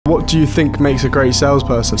What do you think makes a great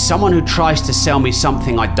salesperson? Someone who tries to sell me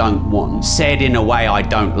something I don't want, said in a way I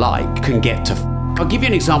don't like, can get to I'll give you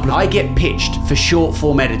an example. I get pitched for short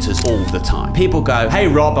form editors all the time. People go, "Hey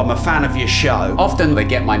Rob, I'm a fan of your show." Often they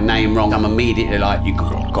get my name wrong. I'm immediately like, "You can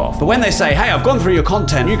rock off." But when they say, "Hey, I've gone through your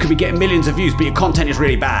content. You could be getting millions of views, but your content is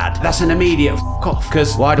really bad," that's an immediate off.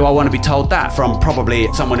 Because why do I want to be told that from probably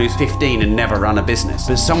someone who's 15 and never run a business?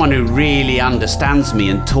 But someone who really understands me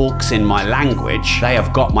and talks in my language, they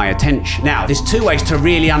have got my attention. Now, there's two ways to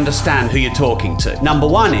really understand who you're talking to. Number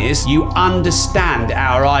one is you understand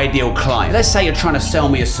our ideal client. Let's say you're trying to sell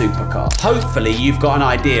me a supercar. Hopefully you've got an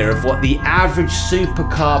idea of what the average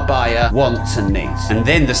supercar buyer wants and needs. And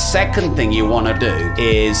then the second thing you want to do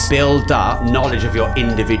is build up knowledge of your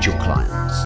individual clients.